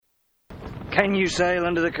Can you sail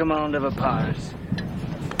under the command of a pirate?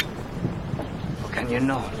 Or can you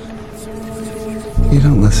not? You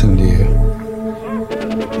don't listen, do you?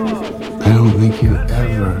 I don't think you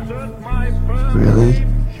ever really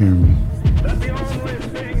hear me. That the only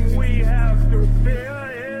thing we have to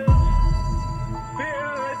fear is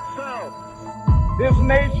fear itself. This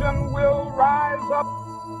nation will rise up,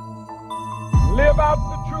 live out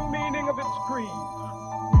the true meaning of its creed.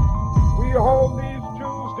 We hold these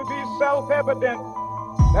truths to be self-evident,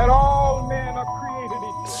 that all men are created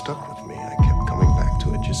equal. It stuck with me. I kept coming back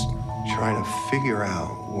to it, just trying to figure out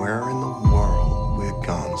where in the world we had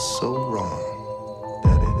gone so wrong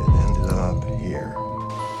that it had ended up here.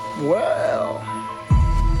 Well,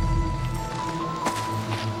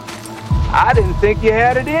 I didn't think you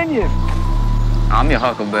had it in you. I'm your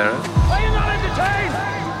huckleberry. Are you not entertained?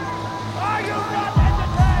 Are you not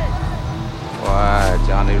entertained? Why,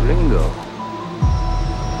 Johnny Ringo,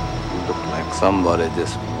 you look like somebody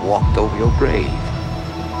just walked over your grave.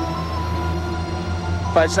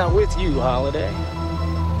 Fight's not with you, Holiday.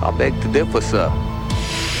 I beg to differ, sir.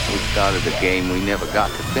 We started a game we never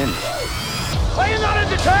got to finish. Are you not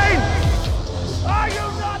entertained? Are you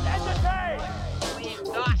not entertained? What we've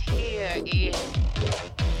got here is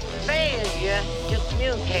failure to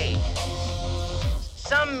communicate.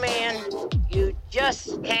 Some men you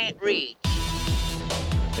just can't reach.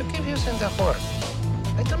 You keep using that word.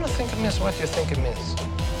 I don't think it means what you think it means.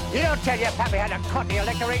 You don't tell your pappy how to cut the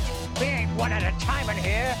electorate. We ain't one at a time in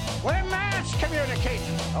here. We're mass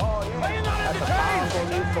communication. Oh, yeah. Are you not entertained?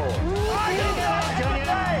 Are you not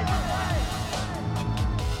entertained?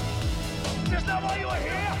 Just not why you were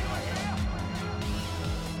here.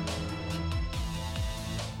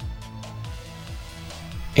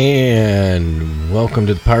 And welcome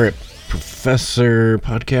to the Pirate Professor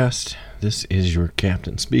podcast. This is your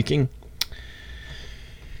captain speaking.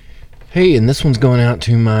 Hey, and this one's going out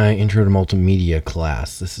to my Intro to Multimedia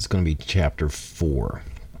class. This is going to be chapter 4.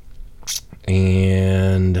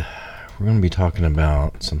 And we're going to be talking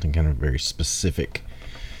about something kind of very specific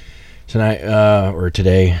tonight, or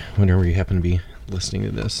today, whenever you happen to be listening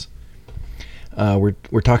to this.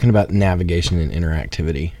 We're talking about navigation and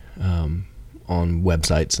interactivity on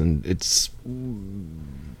websites, and it's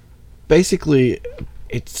basically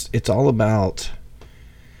it's all about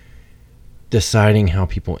deciding how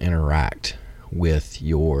people interact with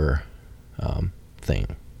your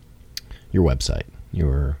thing, your website,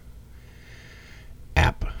 your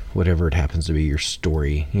app, whatever it happens to be, your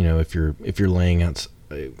story. You know, if you're laying out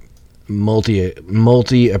a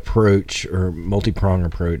multi approach or multi-prong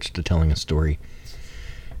approach to telling a story,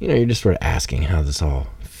 you know, you're just sort of asking how this all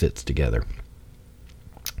fits together.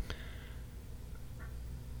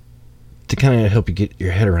 To kind of help you get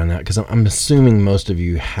your head around that, because I'm assuming most of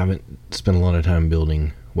you haven't spent a lot of time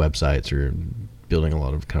building websites or building a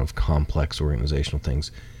lot of kind of complex organizational things,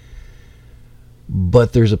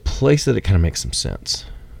 but there's a place that it kind of makes some sense,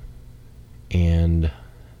 and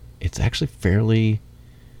it's actually fairly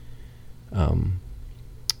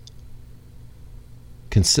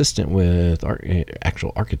consistent with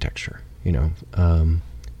actual architecture. You know,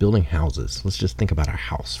 building houses. Let's just think about a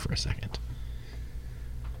house for a second.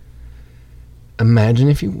 Imagine,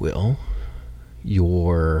 if you will,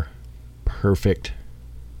 your perfect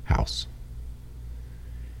house.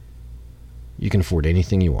 You can afford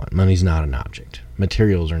anything you want. Money's not an object.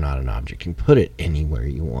 Materials are not an object. You can put it anywhere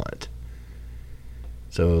you want.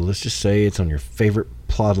 So let's just say it's on your favorite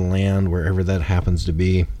plot of land, wherever that happens to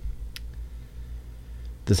be.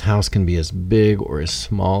 This house can be as big or as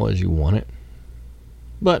small as you want it.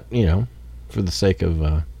 But, you know, for the sake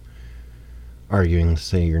of arguing,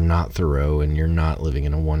 say you're not Thoreau and you're not living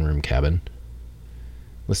in a one-room cabin.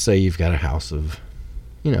 Let's say you've got a house of,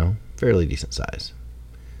 you know, fairly decent size.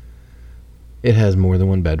 It has more than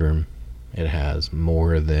one bedroom. It has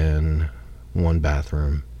more than one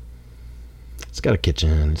bathroom. It's got a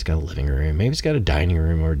kitchen. It's got a living room. Maybe it's got a dining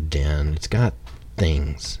room or a den. It's got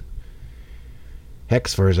things. Heck,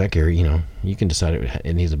 as far as I care, you know, you can decide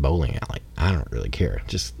it needs a bowling alley. I don't really care.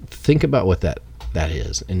 Just think about what that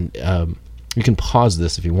is. And, you can pause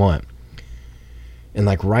this if you want and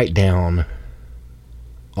like write down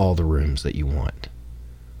all the rooms that you want,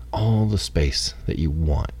 all the space that you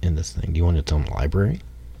want in this thing. Do you want its own library?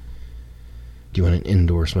 Do you want an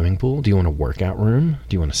indoor swimming pool? Do you want a workout room?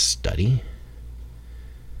 Do you want a study?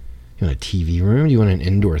 Do you want a TV room? Do you want an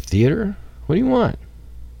indoor theater? What do you want?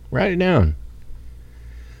 Write it down.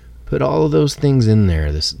 Put all of those things in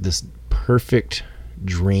there. This perfect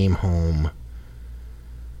dream home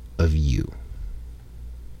of you.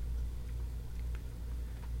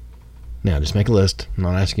 Now, just make a list. I'm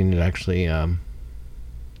not asking you to actually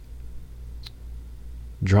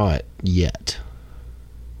draw it yet.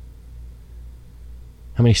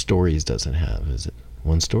 How many stories does it have? Is it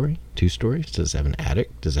 1 story? 2 stories? Does it have an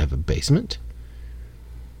attic? Does it have a basement?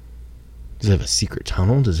 Does it have a secret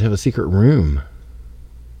tunnel? Does it have a secret room?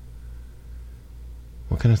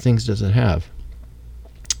 What kind of things does it have?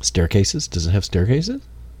 Staircases? Does it have staircases?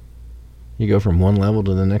 You go from one level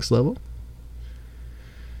to the next level?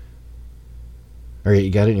 All right,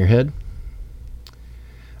 you got it in your head?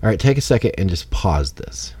 All right, take a second and just pause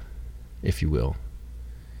this, if you will.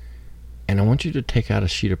 And I want you to take out a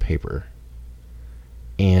sheet of paper.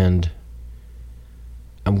 And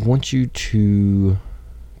I want you to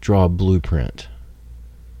draw a blueprint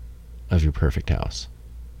of your perfect house.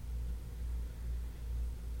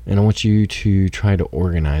 And I want you to try to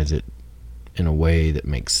organize it in a way that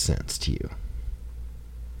makes sense to you.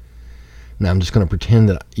 Now I'm just going to pretend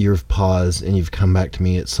that you've paused and you've come back to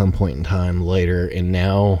me at some point in time later, and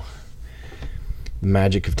now the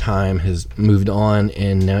magic of time has moved on,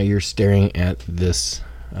 and now you're staring at this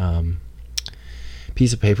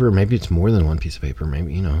piece of paper. Or maybe it's more than one piece of paper.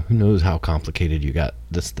 Maybe, who knows how complicated you got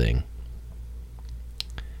this thing.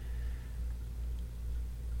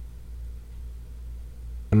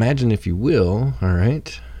 Imagine, if you will, all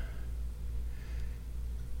right,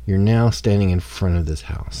 you're now standing in front of this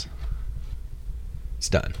house. It's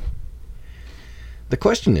done. The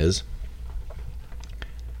question is,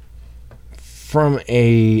 from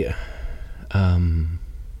a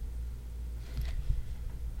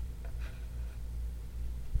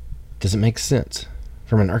does it make sense?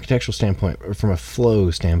 From an architectural standpoint, or from a flow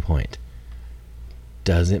standpoint,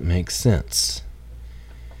 does it make sense?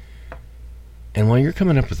 And while you're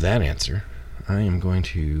coming up with that answer, I am going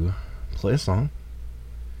to play a song.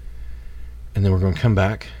 And then we're going to come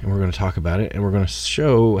back and we're going to talk about it. And we're going to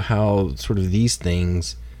show how sort of these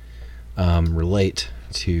things relate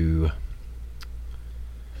to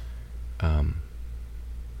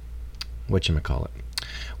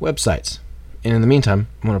websites. And in the meantime,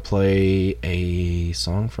 I'm going to play a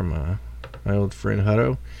song from my old friend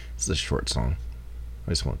Hutto. It's a short song.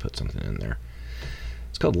 I just want to put something in there.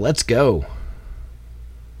 It's called Let's Go.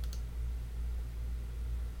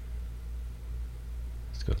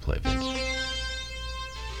 Let's go play Vince.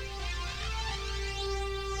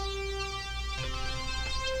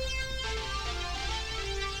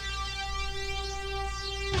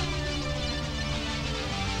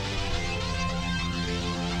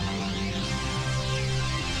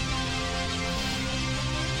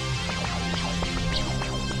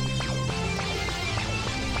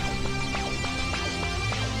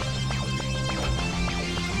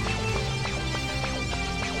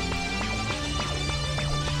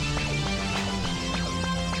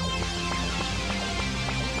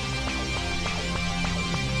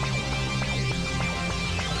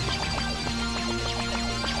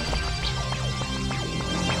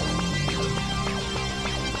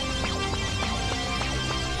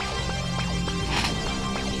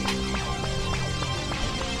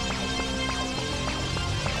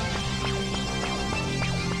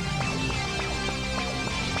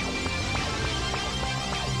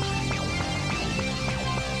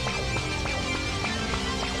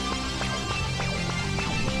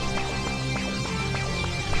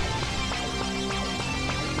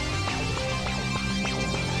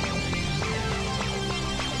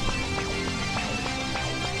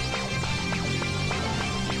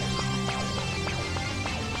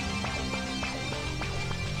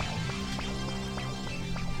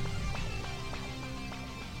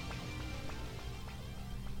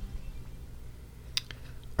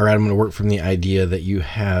 All right, I'm going to work from the idea that you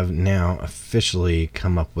have now officially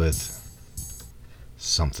come up with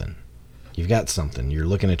something. You've got something. You're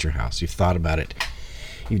looking at your house. You've thought about it.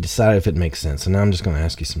 You've decided if it makes sense. And now I'm just going to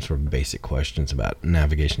ask you some sort of basic questions about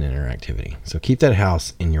navigation and interactivity. So keep that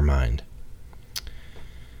house in your mind.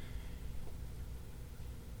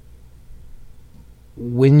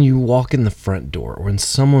 When you walk in the front door, or when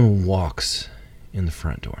someone walks in the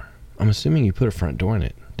front door, I'm assuming you put a front door in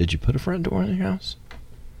it. Did you put a front door in your house?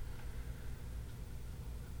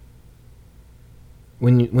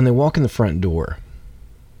 When they walk in the front door,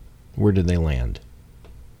 where did they land?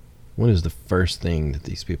 What is the first thing that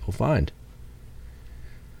these people find?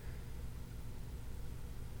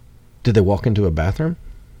 Did they walk into a bathroom?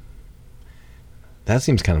 That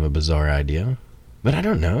seems kind of a bizarre idea. But I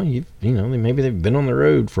don't know. Maybe they've been on the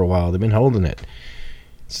road for a while. They've been holding it.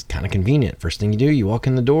 It's kind of convenient. First thing you do, you walk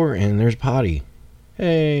in the door and there's potty.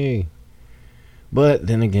 Hey. But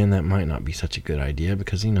then again, that might not be such a good idea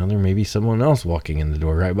because, there may be someone else walking in the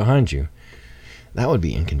door right behind you. That would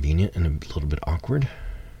be inconvenient and a little bit awkward.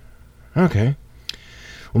 Okay.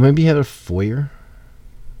 Well, maybe you have a foyer.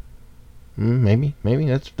 Maybe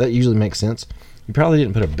that usually makes sense. You probably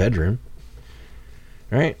didn't put a bedroom,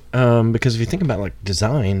 right? Because if you think about like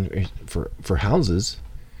design for houses,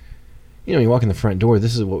 you walk in the front door.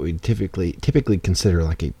 This is what we typically consider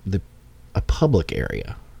like a public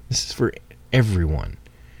area. This is for everyone.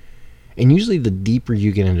 And usually the deeper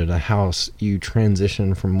you get into the house, you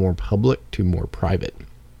transition from more public to more private.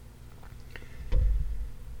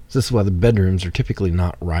 So this is why the bedrooms are typically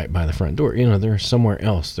not right by the front door. They're somewhere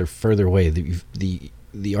else. They're further away.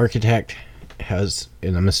 The architect has,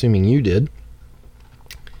 and I'm assuming you did,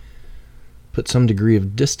 put some degree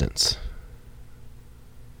of distance.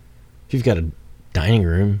 If you've got a dining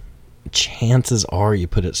room, chances are you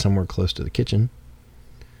put it somewhere close to the kitchen.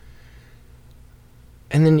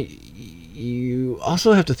 And then you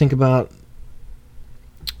also have to think about,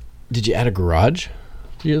 did you add a garage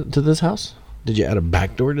to this house? Did you add a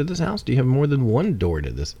back door to this house? Do you have more than one door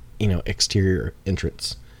to this, exterior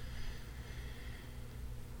entrance?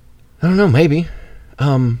 I don't know, maybe.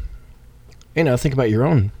 Think about your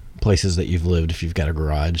own places that you've lived. If you've got a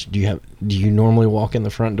garage, do you normally walk in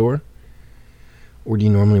the front door? Or do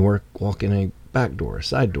you normally walk in a back door, a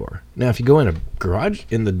side door? Now, if you go in a garage,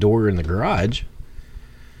 in the door in the garage,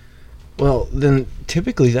 well, then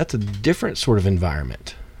typically that's a different sort of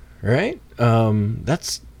environment, right?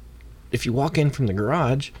 That's, if you walk in from the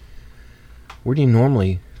garage, where do you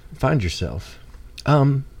normally find yourself?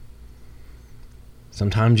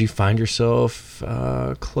 Sometimes you find yourself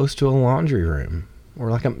close to a laundry room,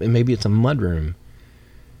 or maybe it's a mud room.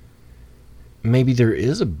 Maybe there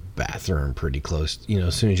is a bathroom pretty close.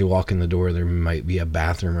 As soon as you walk in the door, there might be a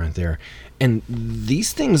bathroom right there. And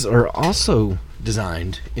these things are also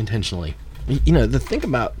designed intentionally. The thing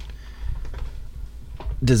about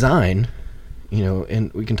design,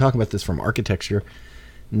 and we can talk about this from architecture,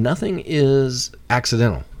 nothing is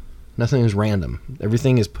accidental. Nothing is random.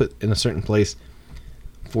 Everything is put in a certain place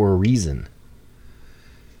for a reason.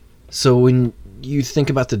 So when you think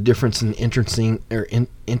about the difference in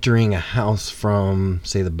entering a house from,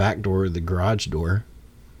 say, the back door or the garage door,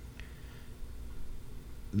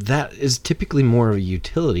 that is typically more of a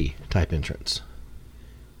utility type entrance.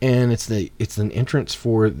 And it's an entrance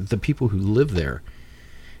for the people who live there.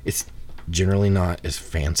 It's generally not as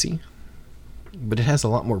fancy, but it has a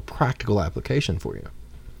lot more practical application for you.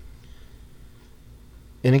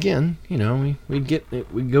 And again, we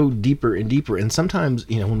go deeper and deeper. And sometimes,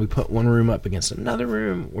 when we put one room up against another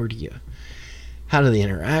room, how do they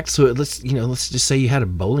interact? So let's just say you had a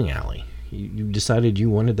bowling alley. You decided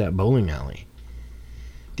you wanted that bowling alley.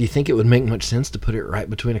 Do you think it would make much sense to put it right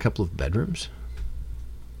between a couple of bedrooms?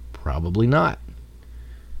 Probably not,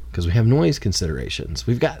 because we have noise considerations.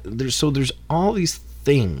 There's all these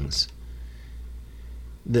things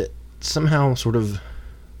that somehow sort of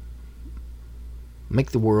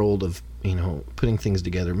make the world of, putting things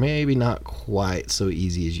together maybe not quite so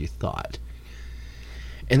easy as you thought.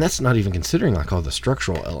 And that's not even considering like all the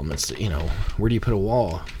structural elements that, where do you put a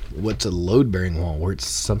wall? What's a load-bearing wall? Where it's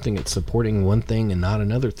something that's supporting one thing and not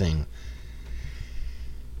another thing.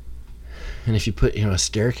 And if you put, a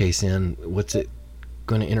staircase in, what's it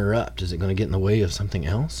going to interrupt? Is it going to get in the way of something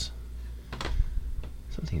else?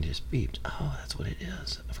 Something just beeped. Oh, that's what it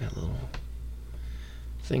is. I've got a little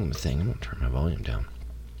thing. I'm going to turn my volume down.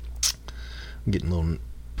 I'm getting little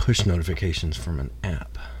push notifications from an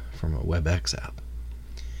app, from a WebEx app.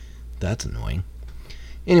 That's annoying.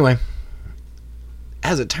 Anyway,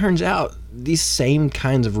 as it turns out, these same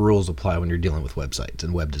kinds of rules apply when you're dealing with websites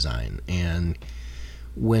and web design. And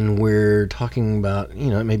when we're talking about,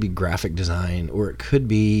 it may be graphic design, or it could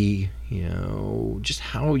be, just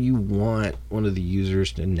how you want one of the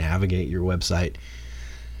users to navigate your website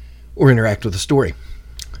or interact with the story.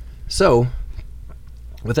 So,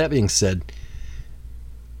 with that being said,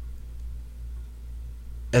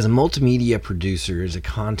 as a multimedia producer, as a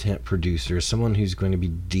content producer, as someone who's going to be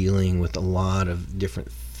dealing with a lot of different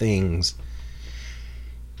things,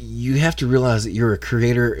 you have to realize that you're a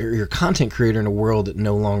creator, or you're a content creator in a world that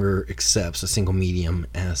no longer accepts a single medium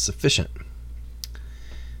as sufficient.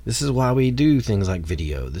 This is why we do things like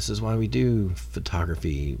video. This is why we do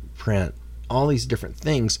photography, print, all these different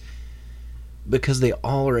things, because they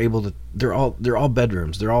all are able to, they're all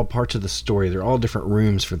bedrooms, they're all parts of the story, they're all different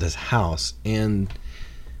rooms for this house, and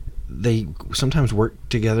they sometimes work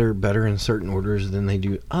together better in certain orders than they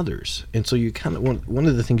do others. And so you kind of want, one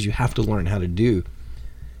of the things you have to learn how to do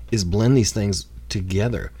is blend these things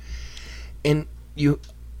together. And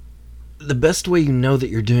the best way you know that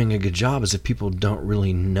you're doing a good job is if people don't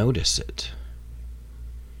really notice it.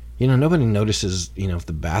 Nobody notices, if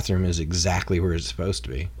the bathroom is exactly where it's supposed to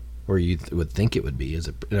be, or you would think it would be,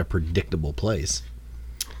 in a predictable place.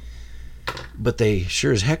 But they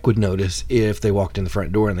sure as heck would notice if they walked in the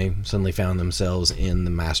front door and they suddenly found themselves in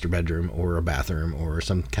the master bedroom or a bathroom or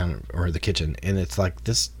some kind of, or the kitchen. And it's like,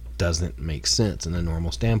 this doesn't make sense in a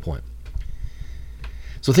normal standpoint.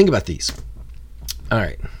 So think about these. All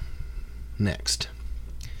right. Next.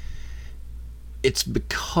 It's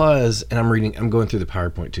because, and I'm going through the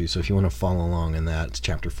PowerPoint too, so if you want to follow along in that, it's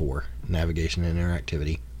chapter 4, navigation and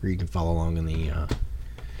interactivity, or you can follow along in the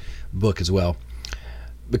book as well.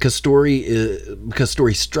 Because story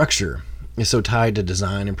structure is so tied to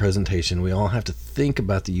design and presentation, we all have to think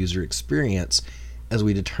about the user experience as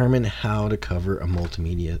we determine how to cover a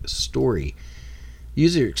multimedia story.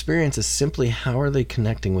 User experience is simply how are they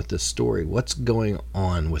connecting with this story? What's going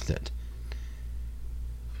on with it?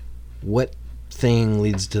 What thing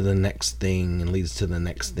leads to the next thing and leads to the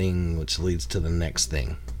next thing, which leads to the next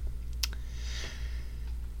thing?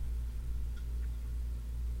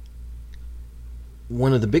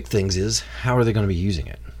 One of the big things is, how are they going to be using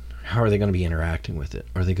it? How are they going to be interacting with it?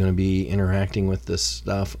 Are they going to be interacting with this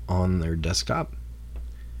stuff on their desktop?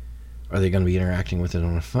 Are they going to be interacting with it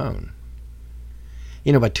on a phone?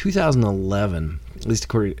 You know, by 2011, at least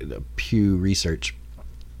according to Pew Research,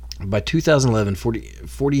 by 2011,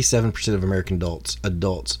 47% of American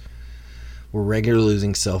adults were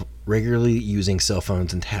regularly using cell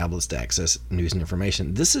phones and tablets to access news and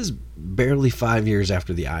information. This is barely 5 years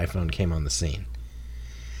after the iPhone came on the scene.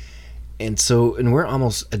 And we're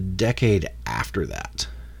almost a decade after that.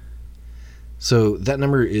 So that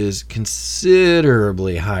number is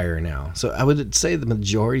considerably higher now. So I would say the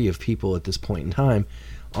majority of people at this point in time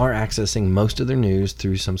are accessing most of their news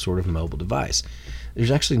through some sort of mobile device.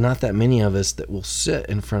 There's actually not that many of us that will sit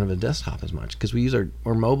in front of a desktop as much, because we use our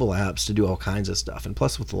mobile apps to do all kinds of stuff. And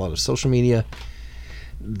plus, with a lot of social media,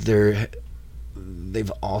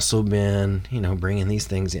 they've also been, bringing these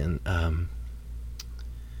things in.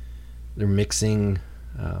 They're mixing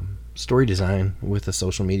story design with a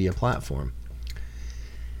social media platform.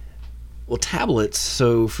 Well, tablets,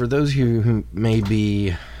 so for those who may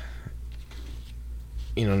be,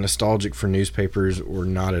 nostalgic for newspapers or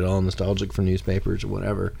not at all nostalgic for newspapers or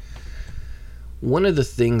whatever, one of the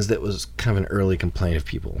things that was kind of an early complaint of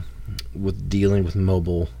people with dealing with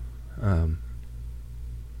mobile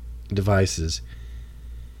devices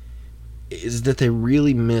is that they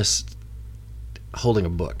really missed holding a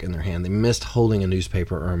book in their hand. They missed holding a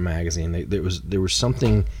newspaper or a magazine. There was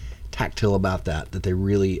something tactile about that they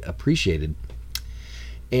really appreciated.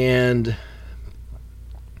 And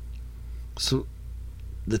so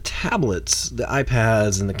the tablets, the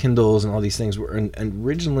iPads and the Kindles and all these things were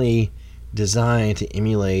originally designed to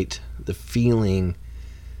emulate the feeling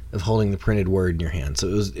of holding the printed word in your hand. So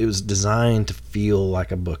it was designed to feel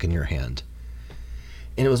like a book in your hand.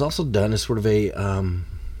 And it was also done as sort of a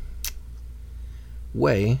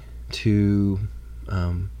way to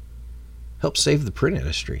help save the print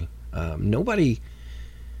industry.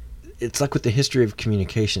 It's like with the history of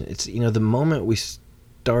communication. It's, the moment we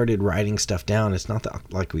started writing stuff down, it's not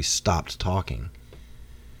like we stopped talking.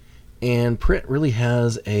 And print really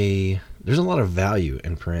there's a lot of value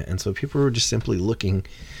in print. And so people were just simply looking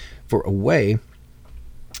for a way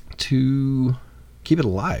to keep it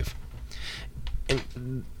alive.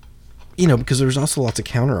 And because there was also lots of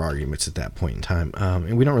counter arguments at that point in time,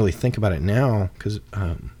 and we don't really think about it now,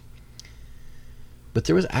 but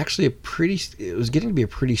there was actually it was getting to be a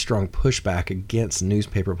pretty strong pushback against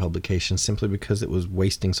newspaper publications simply because it was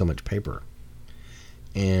wasting so much paper.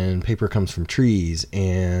 And paper comes from trees,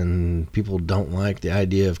 and people don't like the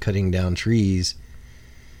idea of cutting down trees.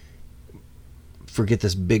 Forget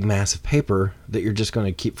this big mass of paper that you're just going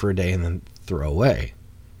to keep for a day and then throw away.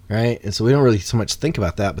 Right? And so we don't really so much think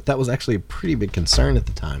about that, but that was actually a pretty big concern at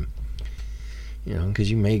the time.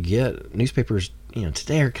 Because you may get newspapers,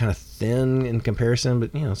 today are kind of thin in comparison,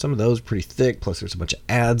 but, some of those are pretty thick, plus there's a bunch of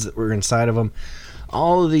ads that were inside of them.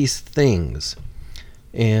 All of these things.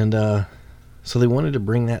 And so they wanted to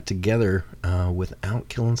bring that together without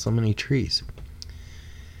killing so many trees.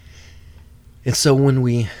 And so when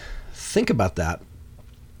we think about that,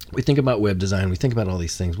 we think about web design, we think about all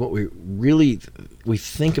these things. What we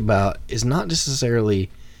think about is not necessarily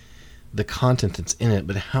the content that's in it,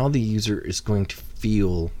 but how the user is going to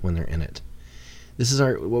feel when they're in it. This is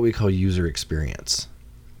what we call user experience.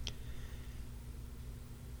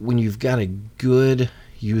 When you've got a good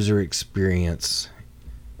user experience,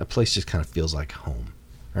 a place just kind of feels like home,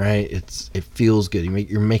 right? It feels good.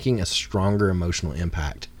 You're making a stronger emotional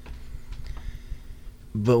impact.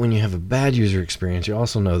 But when you have a bad user experience, you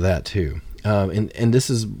also know that too. And this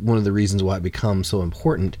is one of the reasons why it becomes so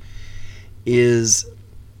important, is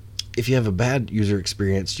if you have a bad user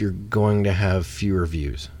experience, you're going to have fewer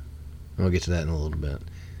views. We'll get to that in a little bit.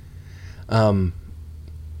 And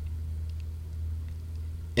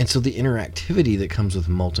so the interactivity that comes with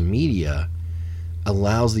multimedia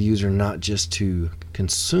allows the user not just to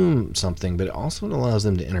consume something, but it also allows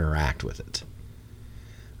them to interact with it.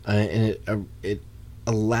 And it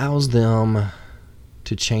allows them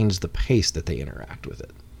to change the pace that they interact with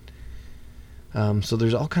it. So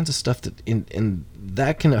there's all kinds of stuff that and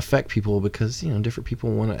that can affect people because, different people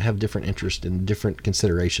want to have different interests and different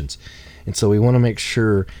considerations. And so we want to make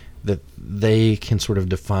sure that they can sort of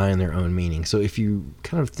define their own meaning. So if you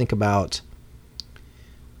kind of think about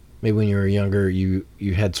maybe when you were younger, you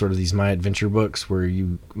had sort of these My Adventure books where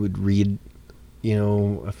you would read,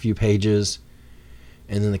 a few pages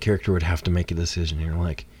and then the character would have to make a decision. And you're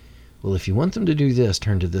like, well, if you want them to do this,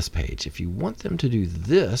 turn to this page. If you want them to do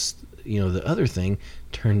this, the other thing,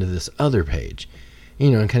 turn to this other page.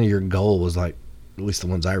 And kind of your goal was like, at least the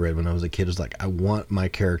ones I read when I was a kid, was like, I want my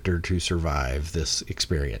character to survive this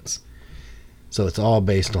experience. So it's all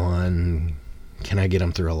based on, can I get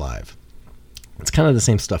them through alive? It's kind of the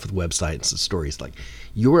same stuff with websites and stories. Like,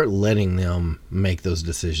 you're letting them make those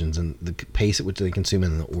decisions and the pace at which they consume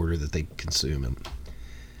and the order that they consume them.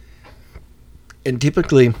 And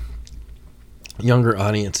typically, younger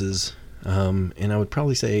audiences, and I would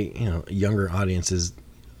probably say, younger audiences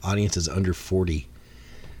under 40,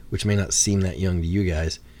 which may not seem that young to you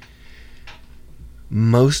guys.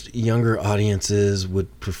 Most younger audiences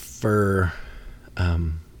would prefer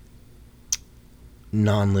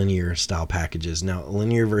non-linear style packages. Now,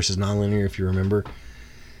 linear versus non-linear, if you remember,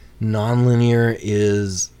 non-linear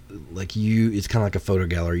is like it's kind of like a photo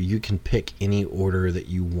gallery. You can pick any order that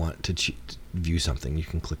you want to view something. You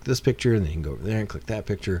can click this picture, and then you can go over there and click that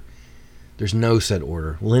picture. There's no set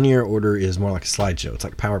order. Linear order is more like a slideshow. It's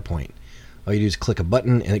like PowerPoint. All you do is click a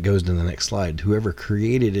button and it goes to the next slide. Whoever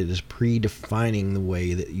created it is predefining the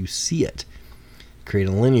way that you see it. Create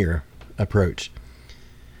a linear approach.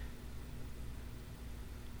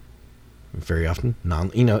 Very often,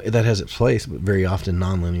 that has its place, but very often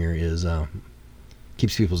non-linear is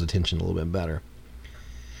keeps people's attention a little bit better.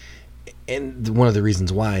 And one of the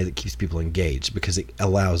reasons why it keeps people engaged, because it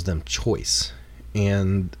allows them choice.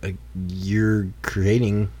 And you're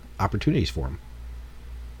creating opportunities for them.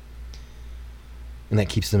 And that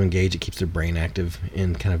keeps them engaged. It keeps their brain active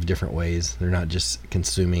in kind of different ways. They're not just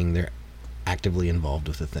consuming, they're actively involved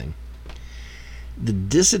with the thing. The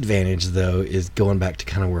disadvantage, though, is going back to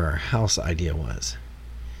kind of where our house idea was.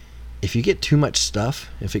 If you get too much stuff,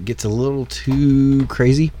 if it gets a little too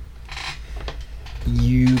crazy,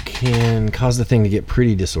 you can cause the thing to get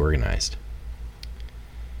pretty disorganized.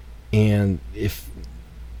 And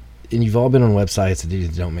you've all been on websites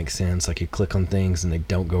that don't make sense, like you click on things and they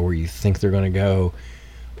don't go where you think they're going to go,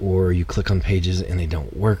 or you click on pages and they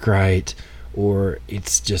don't work right, or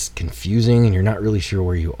it's just confusing and you're not really sure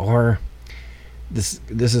where you are. This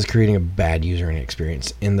is creating a bad user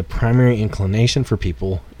experience, and the primary inclination for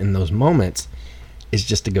people in those moments is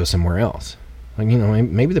just to go somewhere else. Like,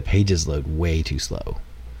 maybe the pages load way too slow.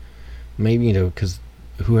 Maybe, because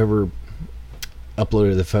whoever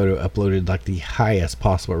uploaded the photo uploaded like the highest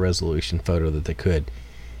possible resolution photo that they could,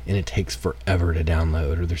 and it takes forever to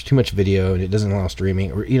download, or there's too much video and it doesn't allow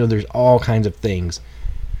streaming, or there's all kinds of things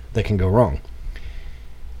that can go wrong.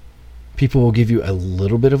 People will give you a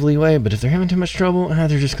little bit of leeway, but if they're having too much trouble,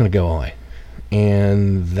 they're just going to go away,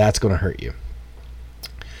 and that's going to hurt you.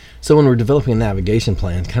 So when we're developing a navigation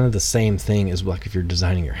plan, kind of the same thing as like if you're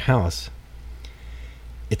designing your house,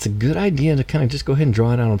 it's a good idea to kind of just go ahead and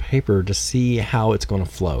draw it out on paper to see how it's going to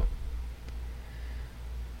flow.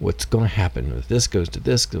 What's going to happen if this goes to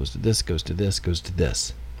this, goes to this, goes to this, goes to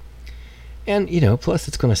this. And, plus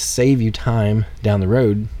it's going to save you time down the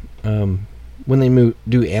road when they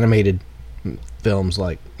do animated films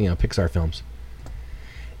like, Pixar films.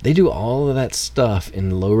 They do all of that stuff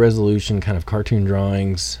in low resolution kind of cartoon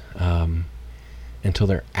drawings until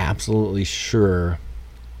they're absolutely sure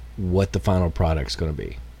what the final product's going to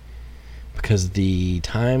be. Because the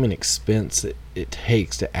time and expense it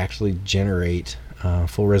takes to actually generate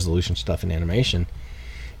full resolution stuff in animation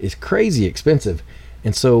is crazy expensive.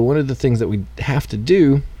 And so one of the things that we have to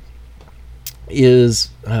do is,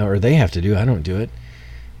 or they have to do, I don't do it,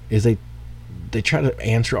 is they try to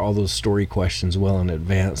answer all those story questions well in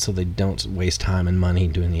advance so they don't waste time and money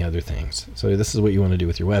doing the other things. So this is what you want to do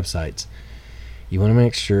with your websites. You want to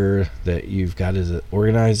make sure that you've got it as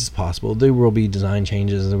organized as possible. There will be design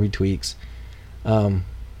changes, there will be tweaks, but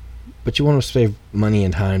you want to save money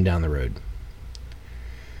and time down the road.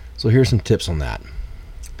 So here's some tips on that.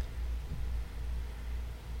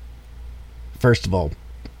 First of all,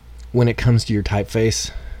 when it comes to your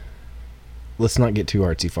typeface, let's not get too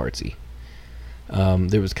artsy-fartsy.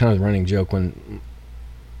 There was kind of a running joke when,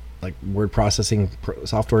 like, word processing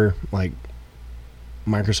software, like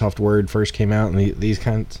Microsoft Word first came out, and these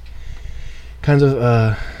kinds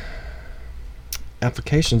of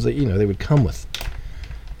applications that, they would come with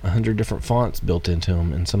 100 different fonts built into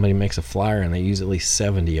them, and somebody makes a flyer and they use at least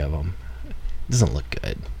 70 of them. It doesn't look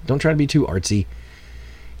good. Don't try to be too artsy.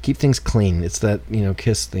 Keep things clean. It's that,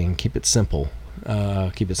 KISS thing. Keep it simple.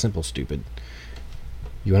 Keep it simple, stupid.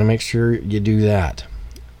 You want to make sure you do that.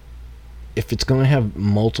 If it's going to have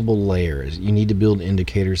multiple layers, you need to build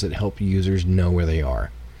indicators that help users know where they are.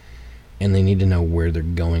 And they need to know where they're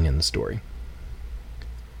going in the story.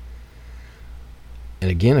 And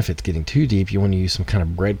again, if it's getting too deep, you want to use some kind of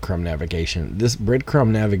breadcrumb navigation. This breadcrumb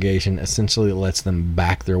navigation essentially lets them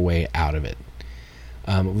back their way out of it.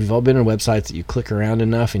 We've all been on websites that you click around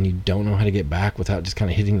enough and you don't know how to get back without just kind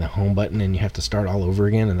of hitting the home button, and you have to start all over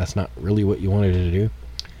again, and that's not really what you wanted to do.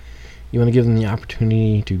 You want to give them the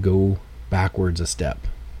opportunity to go backwards a step.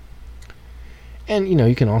 And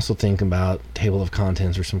you can also think about table of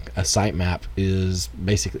contents, or a sitemap is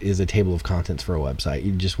a table of contents for a website.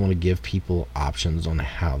 You just want to give people options on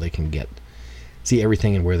how they can see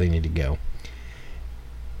everything and where they need to go.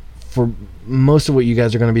 For most of what you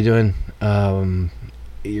guys are going to be doing,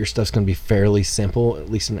 your stuff's going to be fairly simple, at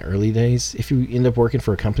least in the early days. If you end up working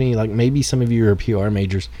for a company, like maybe some of you are PR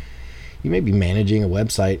majors, you may be managing a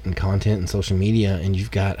website and content and social media, and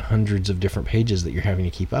you've got hundreds of different pages that you're having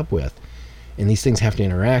to keep up with. And these things have to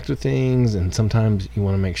interact with things, and sometimes you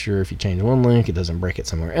want to make sure if you change one link, it doesn't break it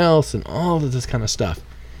somewhere else, and all of this kind of stuff.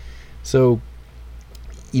 So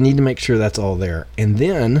you need to make sure that's all there. And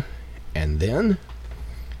then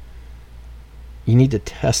you need to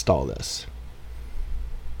test all this.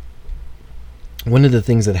 One of the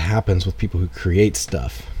things that happens with people who create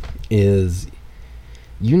stuff is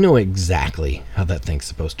you know exactly how that thing's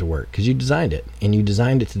supposed to work because you designed it, and you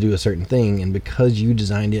designed it to do a certain thing, and because you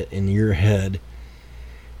designed it in your head,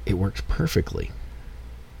 it works perfectly.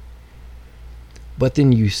 But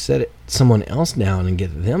then you set someone else down and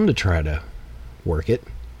get them to try to work it,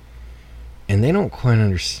 and they don't quite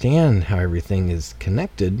understand how everything is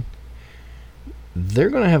connected. They're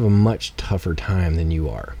going to have a much tougher time than you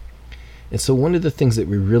are. And so one of the things that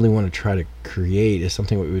we really want to try to create is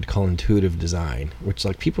something what we would call intuitive design, which,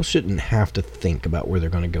 like, people shouldn't have to think about where they're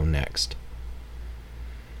going to go next.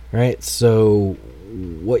 Right? So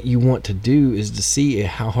what you want to do is to see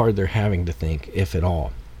how hard they're having to think, if at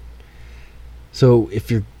all. So if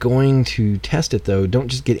you're going to test it, though, don't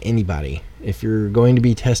just get anybody. If you're going to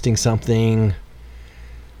be testing something,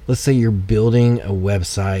 let's say you're building a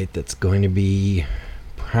website that's going to be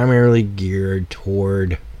primarily geared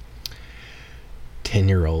toward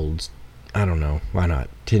 10-year-olds. I don't know. Why not?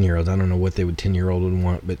 10-year-olds. I don't know what 10-year-old would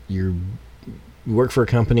want, but you work for a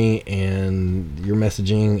company and your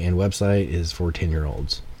messaging and website is for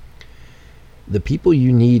 10-year-olds. The people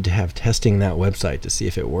you need to have testing that website to see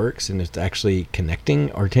if it works and it's actually connecting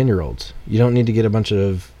are 10-year-olds. You don't need to get a bunch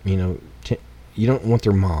of, you don't want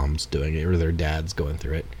their moms doing it or their dads going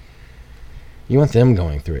through it. You want them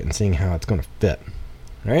going through it and seeing how it's going to fit.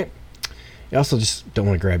 Right? You also just don't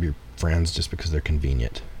want to grab your friends just because they're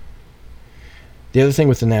convenient. The other thing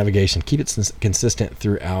with the navigation, keep it consistent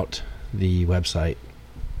throughout the website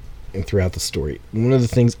and throughout the story. One of the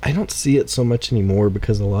things, I don't see it so much anymore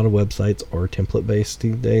because a lot of websites are template based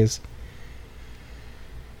these days,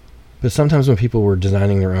 but sometimes when people were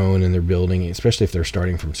designing their own and they're building, especially if they're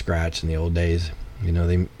starting from scratch in the old days,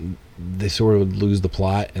 they sort of would lose the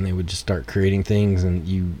plot and they would just start creating things,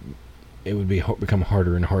 and it would become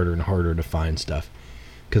harder and harder and harder to find stuff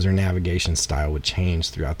because their navigation style would change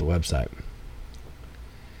throughout the website.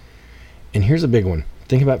 And here's a big one.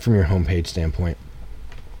 Think about it from your homepage standpoint.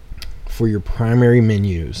 For your primary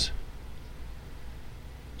menus,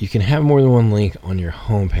 you can have more than one link on your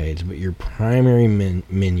homepage, but your primary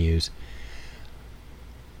menus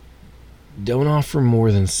don't offer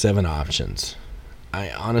more than 7 options. I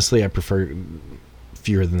prefer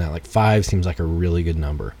fewer than that. Like 5 seems like a really good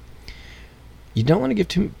number. You don't want to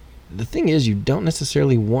give the thing is, you don't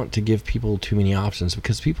necessarily want to give people too many options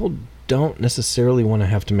because people don't necessarily want to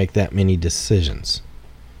have to make that many decisions.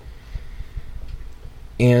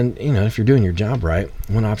 And, if you're doing your job right,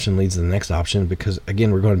 one option leads to the next option because,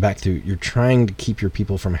 again, we're going back to you're trying to keep your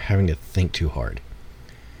people from having to think too hard.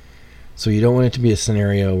 So you don't want it to be a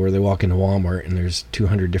scenario where they walk into Walmart and there's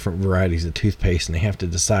 200 different varieties of toothpaste and they have to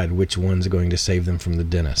decide which one's going to save them from the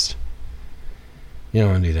dentist. You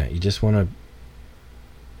don't want to do that. You just want to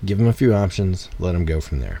give them a few options, let them go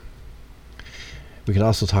from there. We could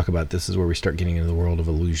also talk about this is where we start getting into the world of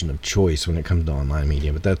illusion of choice when it comes to online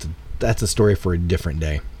media, but that's a story for a different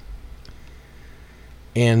day.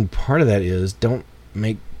 And part of that is don't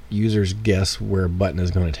make users guess where a button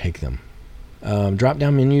is going to take them.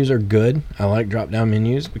 Drop-down menus are good. I like drop-down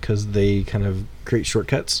menus because they kind of create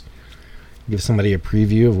shortcuts. Give somebody a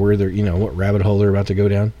preview of where they're, what rabbit hole they're about to go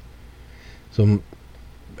down. So,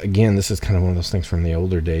 again, this is kind of one of those things from the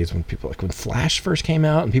older days when people, when Flash first came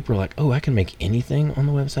out and people were like, oh, I can make anything on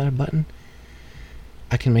the website a button.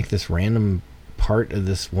 I can make this random part of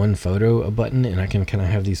this one photo a button, and I can kind of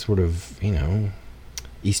have these sort of,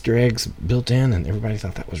 Easter eggs built in, and everybody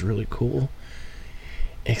thought that was really cool.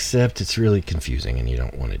 Except it's really confusing, and you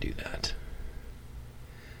don't want to do that.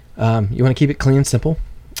 You want to keep it clean and simple.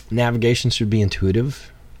 Navigation should be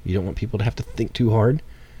intuitive. You don't want people to have to think too hard.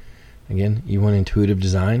 Again, you want intuitive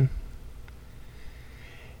design.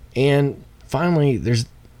 And finally,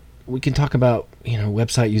 we can talk about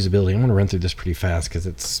website usability. I'm going to run through this pretty fast because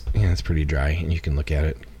it's pretty dry, and you can look at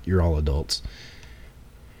it. You're all adults.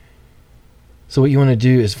 So what you want to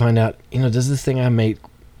do is find out, does this thing I made,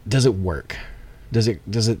 does it work? Does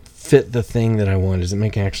it fit the thing that I want? Does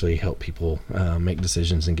it actually help people make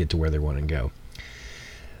decisions and get to where they want to go?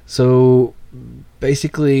 So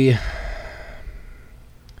basically,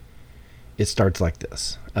 it starts like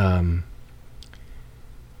this.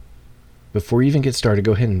 Before you even get started,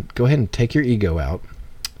 go ahead and take your ego out,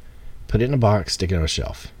 put it in a box, stick it on a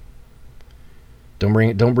shelf.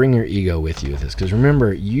 Don't bring your ego with you with this, because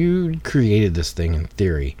remember, you created this thing in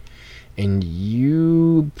theory, and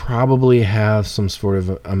you probably have some sort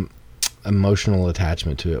of emotional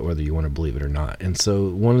attachment to it, whether you want to believe it or not. And so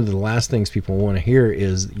one of the last things people want to hear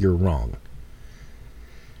is you're wrong.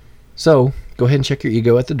 So go ahead and check your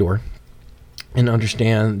ego at the door and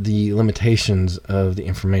understand the limitations of the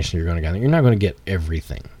information you're going to gather. You're not going to get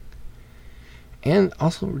everything. And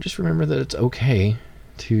also just remember that it's okay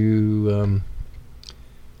to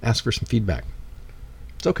ask for some feedback.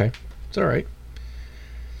 It's okay. It's all right.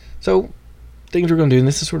 So things we're going to do, and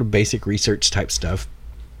this is sort of basic research type stuff.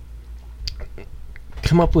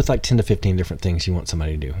 Come up with like 10 to 15 different things you want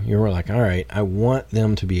somebody to do. You're like, all right, I want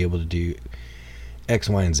them to be able to do X,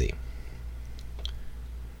 Y, and Z.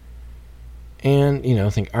 And,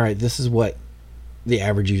 think, all right, this is what the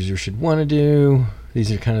average user should want to do.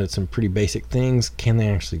 These are kind of some pretty basic things. Can they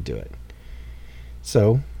actually do it?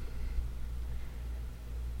 So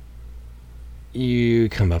you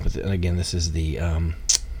come up with it. And again, this is the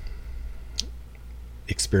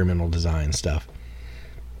experimental design stuff.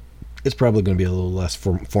 It's probably going to be a little less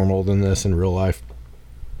formal than this in real life.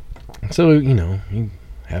 So, you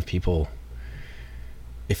have people,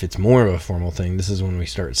 if it's more of a formal thing, this is when we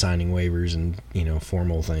start signing waivers and,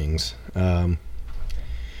 formal things.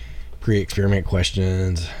 Pre-experiment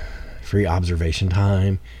questions, free observation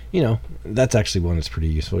time. That's actually one that's pretty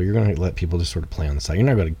useful. You're going to let people just sort of play on the site. You're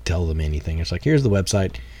not going to tell them anything. It's like, here's the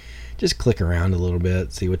website. Just click around a little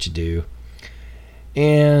bit, see what you do.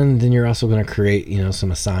 And then you're also going to create,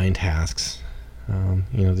 some assigned tasks.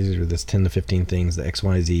 These are this 10 to 15 things, the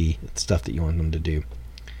XYZ stuff that you want them to do.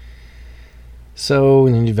 So,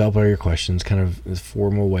 and then you develop all your questions, kind of this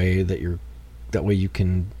formal way that way you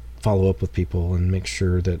can follow up with people and make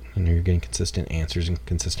sure that you're getting consistent answers and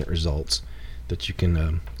consistent results that you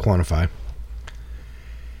can quantify.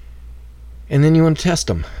 And then you want to test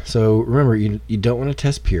them. So remember, you don't want to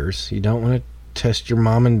test peers. You don't want to test your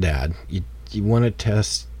mom and dad. You want to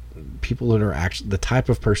test people that are actually the type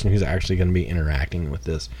of person who's actually going to be interacting with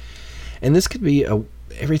this. And this could be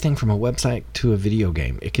everything from a website to a video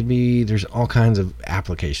game. It could be, there's all kinds of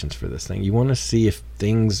applications for this thing. You want to see if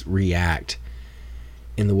things react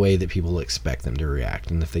in the way that people expect them to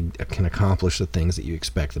react, and if they can accomplish the things that you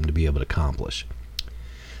expect them to be able to accomplish.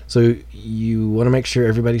 So you want to make sure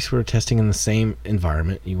everybody's sort of testing in the same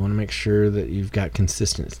environment. You want to make sure that you've got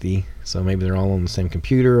consistency. So maybe they're all on the same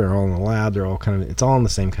computer or all in the lab. They're all it's all in the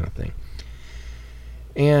same kind of thing.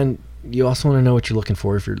 And you also want to know what you're looking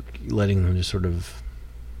for if you're letting them just sort of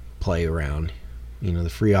play around. The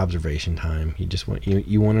free observation time.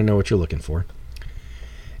 You want to know what you're looking for.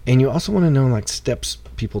 And you also want to know steps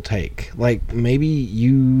people take. Like maybe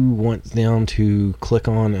you want them to click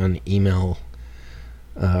on an email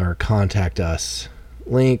or contact us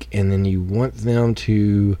link, and then you want them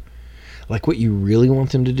to, what you really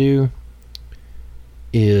want them to do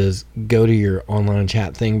is go to your online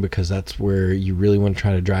chat thing, because that's where you really want to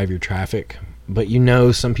try to drive your traffic. But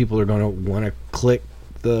some people are going to want to click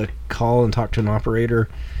the call and talk to an operator,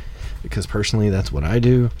 because personally that's what I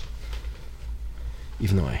do,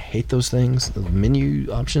 even though I hate those things, the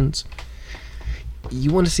menu options.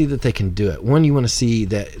 You want to see that they can do it. One, you want to see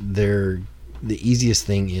that the easiest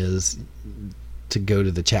thing is to go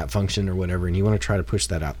to the chat function or whatever, and you want to try to push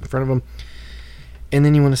that out in front of them. And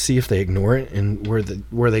then you want to see if they ignore it and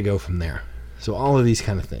where they go from there. So all of these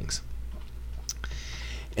kind of things.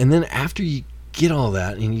 And then after you get all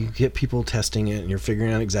that and you get people testing it and you're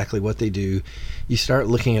figuring out exactly what they do, you start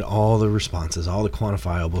looking at all the responses, all the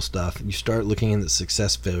quantifiable stuff. You start looking at the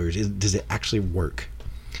success failures. Does it actually work?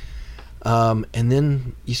 And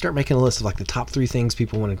then you start making a list of like the top 3 things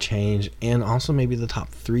people want to change, and also maybe the top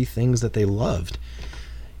 3 things that they loved.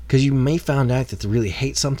 Because you may find out that they really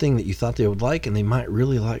hate something that you thought they would like, and they might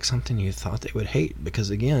really like something you thought they would hate. Because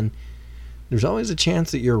again, there's always a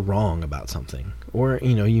chance that you're wrong about something, or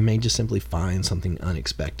you may just simply find something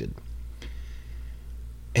unexpected.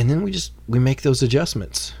 And then we make those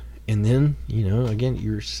adjustments, and then again,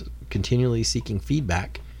 you're continually seeking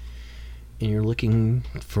feedback, and you're looking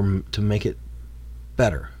to make it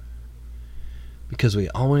better, because we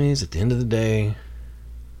always, at the end of the day,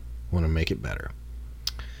 want to make it better.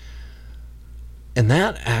 And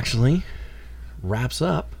that actually wraps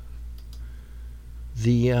up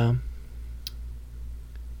the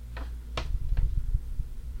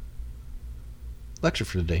lecture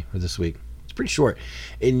for today, or this week. It's pretty short,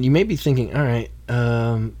 and you may be thinking, all right,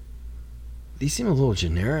 these seem a little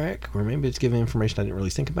generic, or maybe it's giving information I didn't really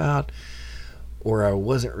think about, or I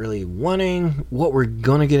wasn't really wanting. What we're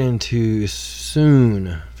going to get into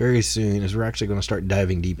soon, very soon, is we're actually going to start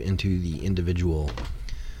diving deep into the individual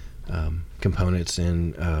components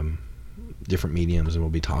and different mediums, and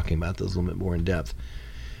we'll be talking about those a little bit more in depth.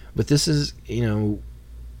 But this is,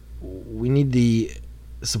 we need the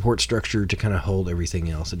support structure to kind of hold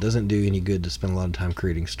everything else. It doesn't do any good to spend a lot of time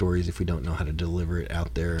creating stories if we don't know how to deliver it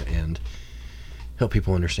out there and help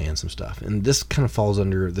people understand some stuff. And this kind of falls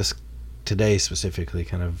under this, today specifically,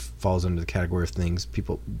 kind of falls under the category of things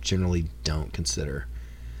people generally don't consider.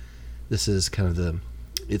 This is kind of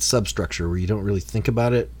it's substructure where you don't really think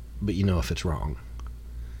about it, but you know if it's wrong.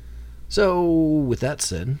 So with that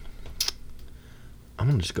said, I'm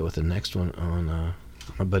going to just go with the next one on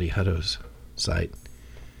my buddy Hutto's site.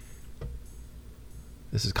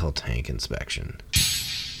 This is called Tank Inspection.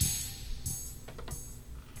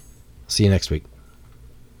 See you next week.